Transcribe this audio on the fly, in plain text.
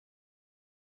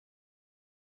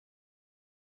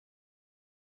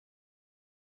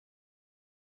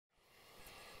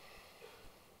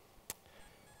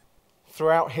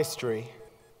Throughout history,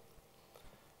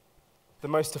 the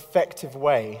most effective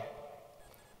way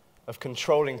of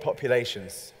controlling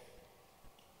populations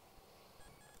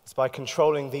is by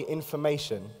controlling the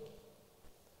information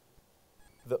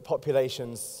that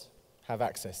populations have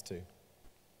access to.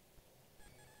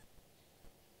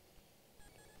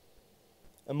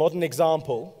 A modern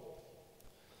example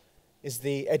is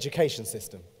the education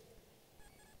system,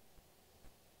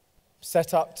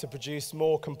 set up to produce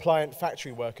more compliant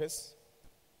factory workers.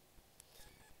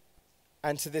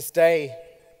 And to this day,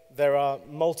 there are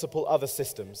multiple other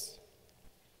systems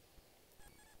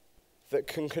that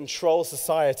can control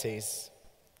societies.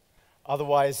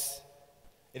 Otherwise,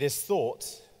 it is thought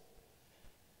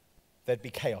there'd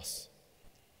be chaos.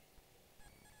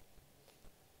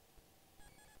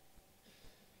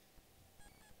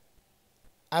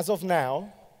 As of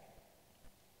now,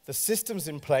 the systems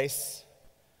in place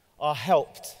are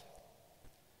helped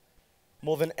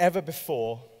more than ever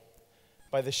before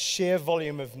by the sheer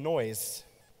volume of noise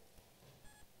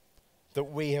that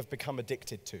we have become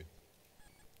addicted to.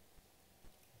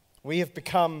 We have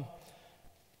become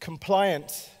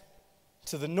compliant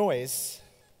to the noise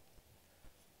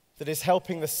that is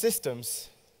helping the systems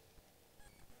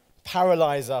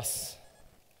paralyze us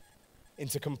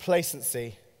into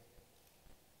complacency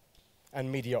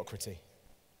and mediocrity.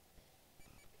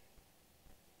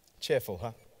 Cheerful,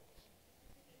 huh?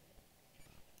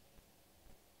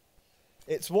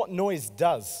 It's what noise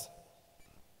does.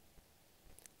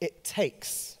 It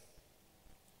takes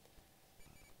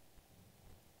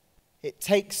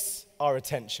our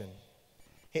attention.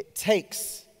 It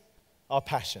takes our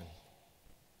passion.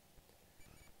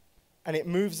 And it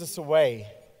moves us away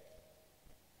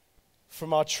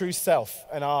from our true self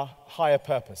and our higher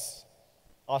purpose,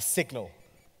 our signal.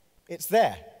 It's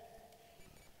there,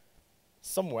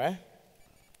 somewhere.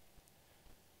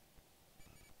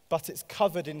 But it's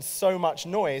covered in so much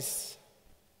noise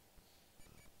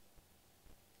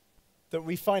that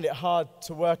we find it hard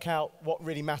to work out what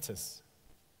really matters.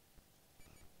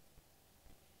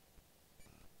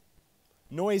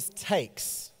 Noise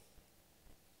takes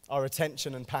our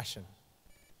attention and passion.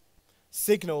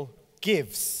 Signal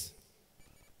gives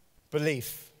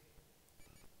belief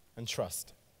and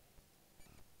trust.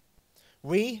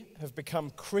 We have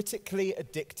become critically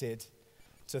addicted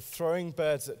to throwing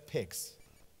birds at pigs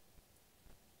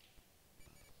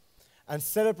and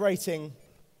celebrating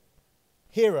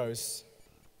heroes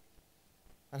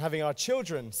and having our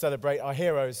children celebrate our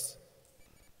heroes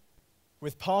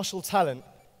with partial talent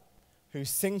who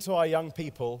sing to our young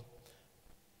people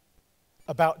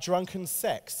about drunken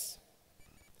sex,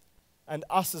 and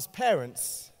us as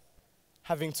parents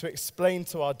having to explain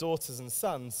to our daughters and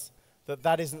sons that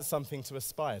that isn't something to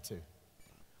aspire to,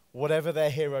 whatever their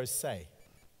heroes say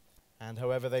and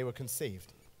however they were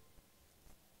conceived.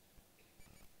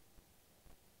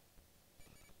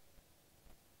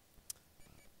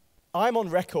 I'm on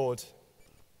record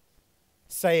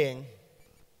saying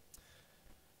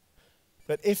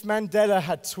that if Mandela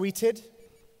had tweeted,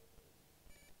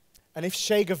 and if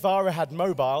Che Guevara had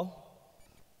mobile,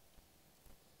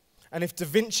 and if Da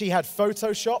Vinci had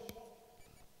Photoshop,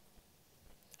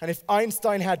 and if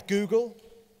Einstein had Google, it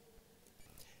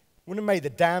wouldn't have made a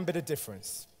damn bit of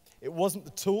difference. It wasn't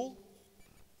the tool,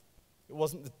 it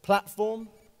wasn't the platform,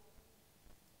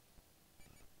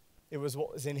 it was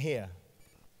what was in here.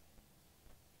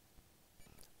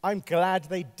 I'm glad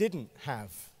they didn't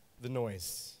have the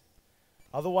noise.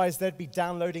 Otherwise, they'd be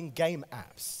downloading game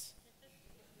apps.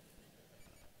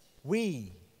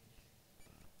 We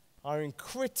are in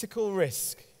critical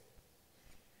risk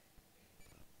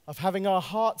of having our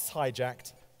hearts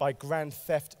hijacked by Grand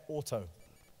Theft Auto.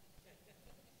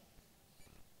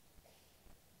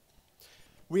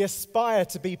 We aspire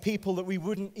to be people that we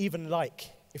wouldn't even like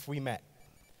if we met.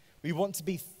 We want to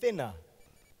be thinner,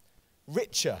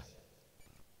 richer,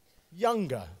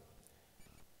 younger.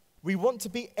 We want to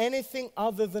be anything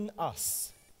other than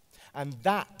us. And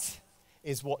that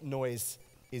is what noise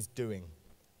is doing.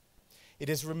 It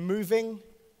is removing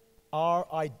our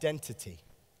identity.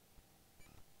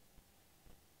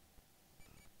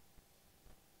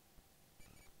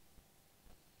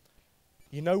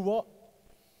 You know what?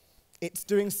 It's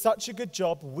doing such a good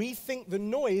job, we think the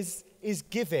noise is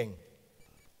giving.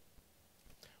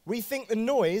 We think the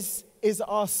noise is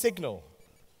our signal.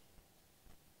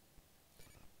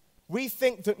 We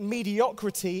think that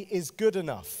mediocrity is good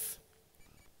enough.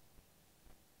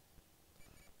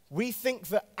 We think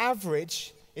that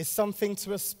average is something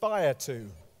to aspire to.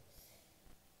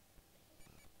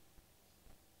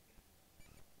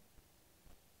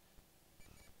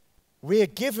 We are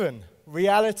given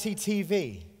reality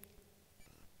TV,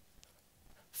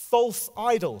 false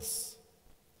idols,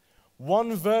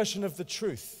 one version of the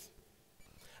truth,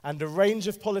 and a range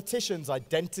of politicians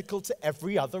identical to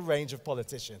every other range of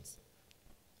politicians.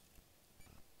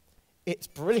 It's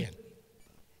brilliant.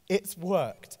 It's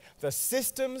worked. The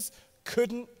systems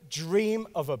couldn't dream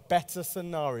of a better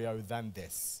scenario than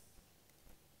this.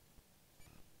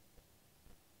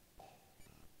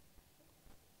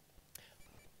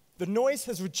 The noise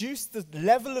has reduced the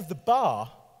level of the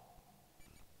bar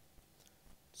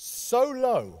so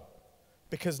low,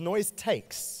 because noise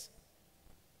takes,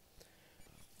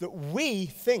 that we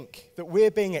think that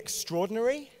we're being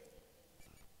extraordinary,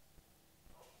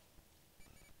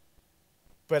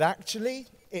 but actually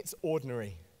it's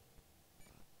ordinary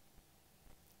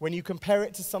when you compare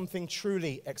it to something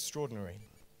truly extraordinary.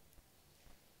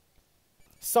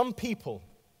 Some people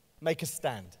make a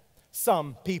stand.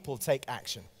 Some people take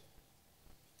action.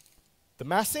 The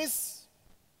masses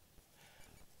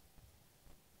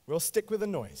will stick with the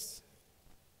noise.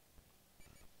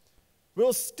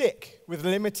 We'll stick with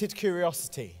limited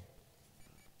curiosity.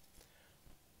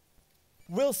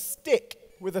 We'll stick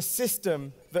with a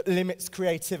system that limits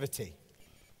creativity.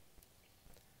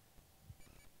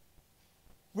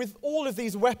 With all of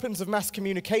these weapons of mass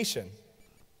communication,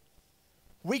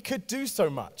 we could do so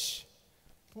much,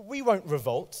 but we won't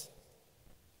revolt.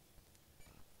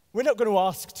 We're not going to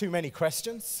ask too many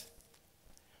questions.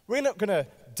 We're not going to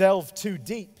delve too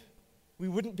deep. We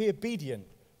wouldn't be obedient.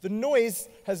 The noise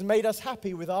has made us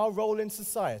happy with our role in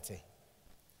society,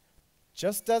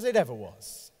 just as it ever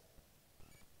was.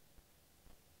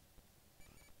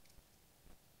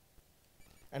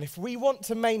 And if we want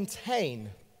to maintain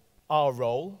our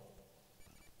role,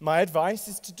 my advice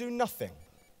is to do nothing.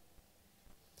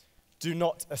 Do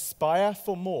not aspire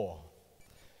for more.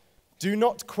 Do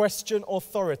not question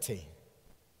authority.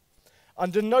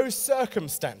 Under no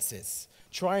circumstances,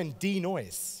 try and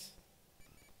denoise.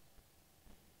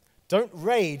 Don't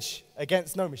rage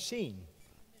against no machine.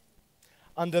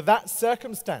 Under that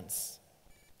circumstance,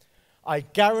 I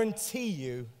guarantee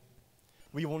you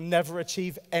we will never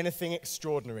achieve anything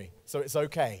extraordinary, so it's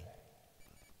okay.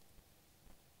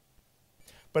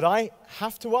 But I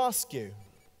have to ask you,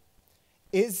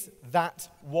 is that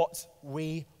what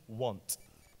we want?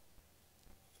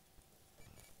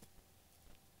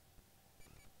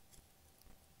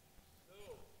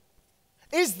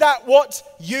 Is that what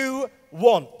you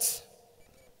want?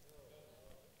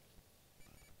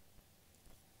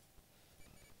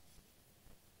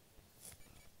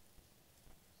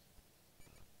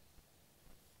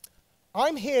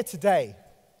 I'm here today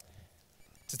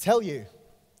to tell you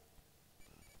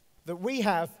that we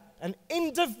have an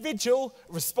individual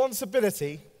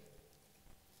responsibility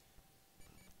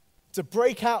to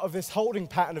break out of this holding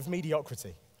pattern of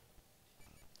mediocrity.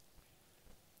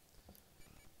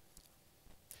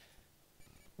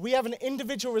 We have an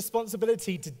individual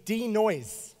responsibility to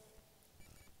denoise.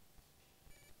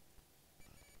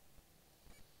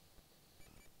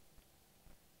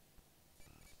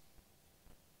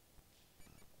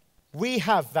 We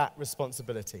have that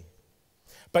responsibility.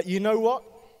 But you know what?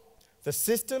 The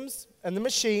systems and the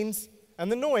machines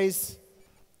and the noise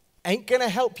ain't going to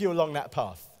help you along that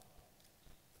path.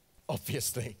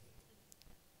 Obviously.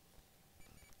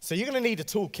 So you're going to need a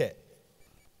toolkit.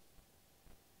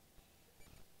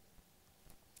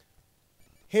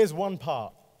 Here's one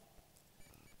part.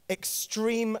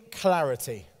 Extreme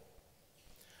clarity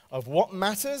of what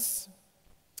matters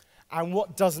and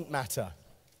what doesn't matter.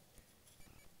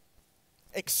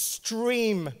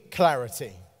 Extreme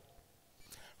clarity.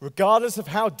 Regardless of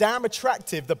how damn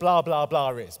attractive the blah, blah, blah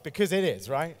is. Because it is,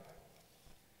 right?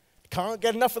 Can't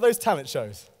get enough of those talent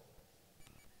shows.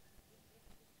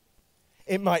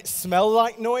 It might smell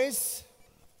like noise.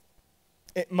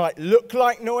 It might look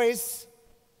like noise.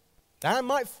 That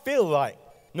might feel like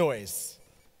noise.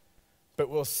 But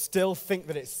we'll still think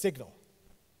that it's signal.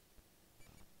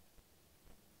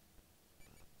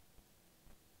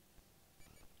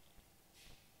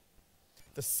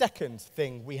 The second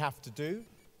thing we have to do,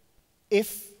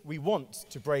 if we want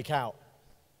to break out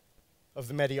of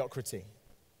the mediocrity,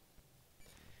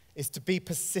 is to be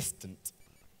persistent.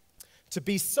 To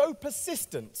be so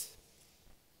persistent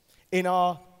in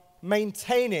our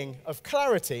maintaining of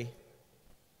clarity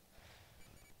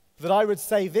that I would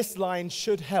say this line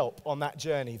should help on that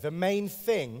journey. The main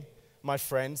thing, my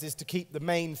friends, is to keep the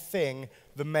main thing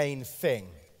the main thing.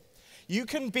 You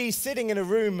can be sitting in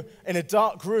a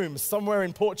dark room somewhere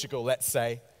in Portugal, let's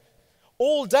say,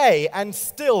 all day, and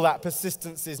still that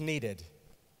persistence is needed.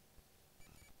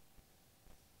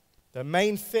 The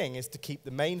main thing is to keep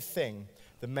the main thing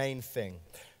the main thing.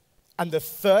 And the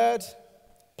third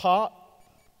part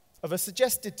of a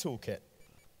suggested toolkit.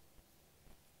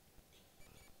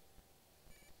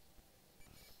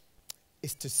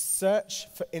 Is to search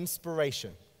for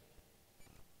inspiration.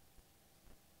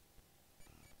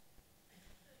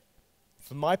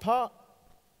 For my part,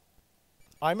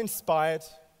 I'm inspired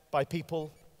by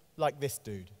people like this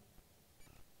dude.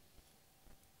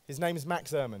 His name is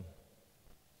Max Ehrmann.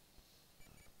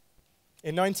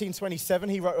 In 1927,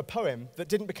 he wrote a poem that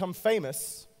didn't become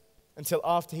famous until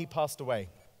after he passed away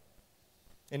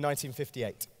in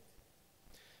 1958.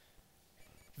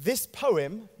 This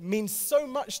poem means so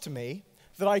much to me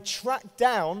that I tracked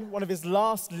down one of his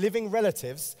last living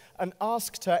relatives and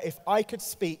asked her if I could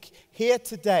speak here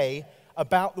today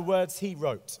about the words he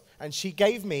wrote. And she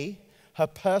gave me her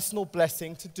personal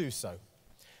blessing to do so.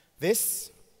 This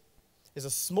is a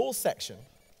small section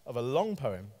of a long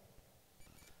poem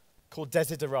called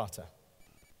Desiderata,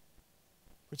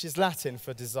 which is Latin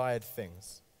for desired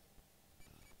things.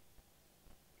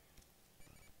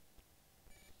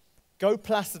 Go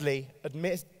placidly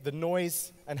amidst the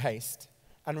noise and haste,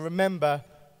 and remember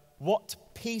what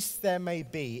peace there may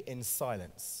be in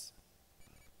silence.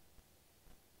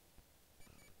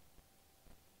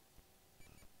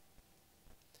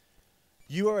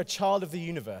 You are a child of the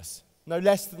universe, no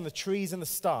less than the trees and the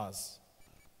stars.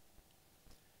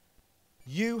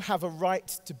 You have a right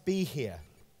to be here.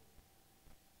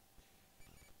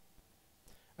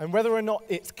 And whether or not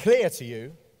it's clear to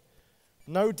you,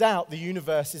 no doubt the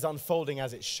universe is unfolding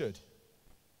as it should.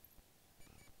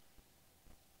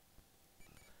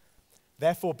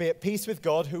 Therefore, be at peace with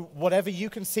God, who, whatever you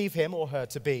conceive him or her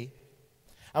to be,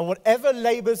 and whatever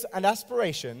labors and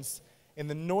aspirations in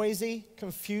the noisy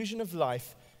confusion of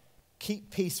life, keep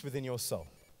peace within your soul.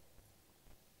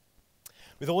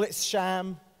 With all its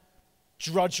sham,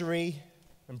 drudgery,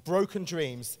 and broken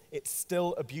dreams, it's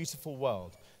still a beautiful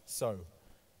world. So,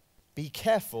 be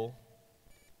careful,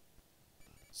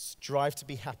 strive to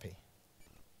be happy.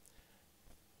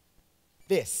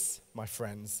 This, my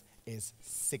friends, is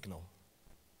signal.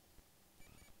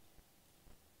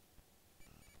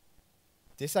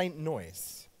 This ain't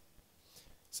noise.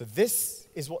 So this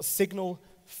is what signal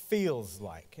feels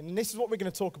like. And this is what we're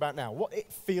going to talk about now, what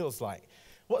it feels like.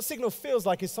 What signal feels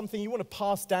like is something you want to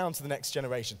pass down to the next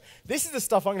generation. This is the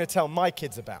stuff I'm going to tell my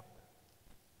kids about.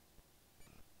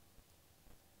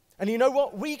 And you know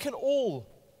what? We can all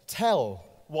tell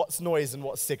what's noise and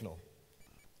what's signal.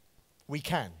 We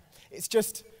can. It's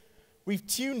just, we've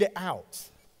tuned it out.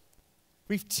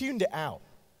 We've tuned it out.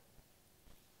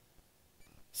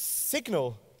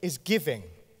 Signal is giving.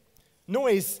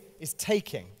 Noise is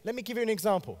taking. Let me give you an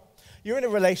example. You're in a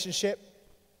relationship.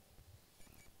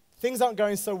 Things aren't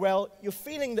going so well. You're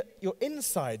feeling that your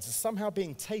insides are somehow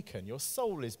being taken. Your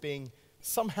soul is being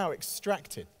somehow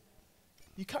extracted.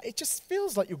 It just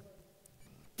feels like you're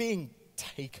being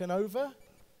taken over.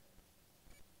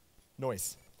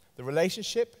 Noise. The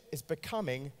relationship is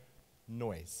becoming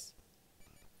noise.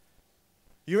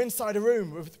 You're inside a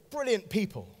room with brilliant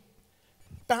people,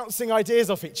 bouncing ideas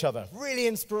off each other, really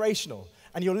inspirational,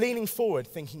 and you're leaning forward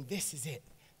thinking, this is it.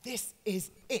 This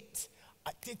is it.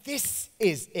 This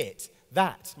is it.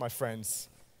 That, my friends,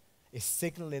 is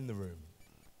signal in the room.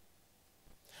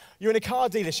 You're in a car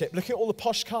dealership looking at all the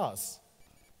posh cars,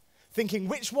 thinking,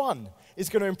 which one is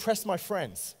going to impress my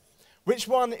friends? Which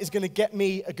one is going to get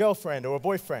me a girlfriend or a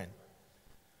boyfriend?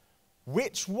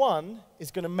 Which one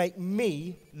is going to make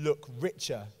me look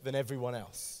richer than everyone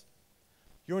else?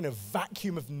 You're in a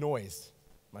vacuum of noise,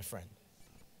 my friend.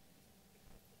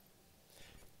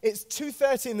 It's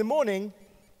 2:30 in the morning,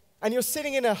 and you're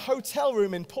sitting in a hotel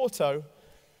room in Porto,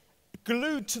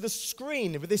 glued to the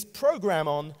screen with this program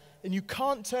on, and you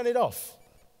can't turn it off.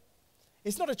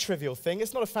 It's not a trivial thing.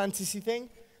 It's not a fantasy thing.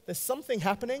 There's something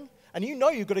happening, and you know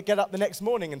you've got to get up the next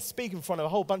morning and speak in front of a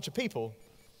whole bunch of people,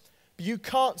 but you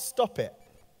can't stop it.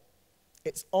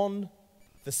 It's on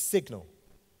the signal.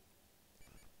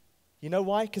 You know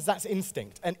why? Because that's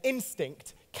instinct. And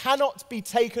instinct cannot be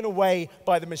taken away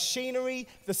by the machinery,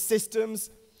 the systems,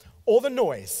 or the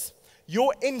noise.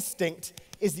 Your instinct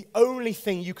is the only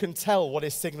thing you can tell what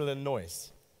is signal and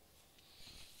noise.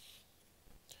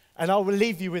 And I will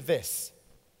leave you with this.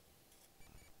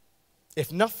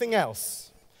 If nothing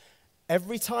else,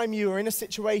 every time you are in a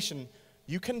situation,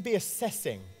 you can be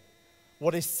assessing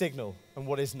what is signal and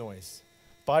what is noise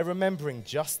by remembering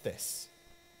just this.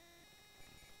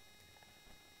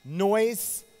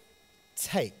 Noise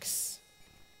takes.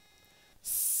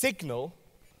 Signal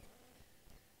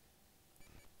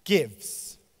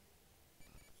gives.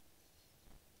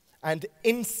 And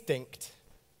instinct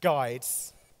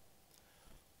guides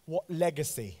what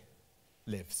legacy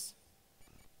lives.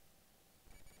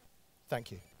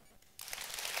 Thank you.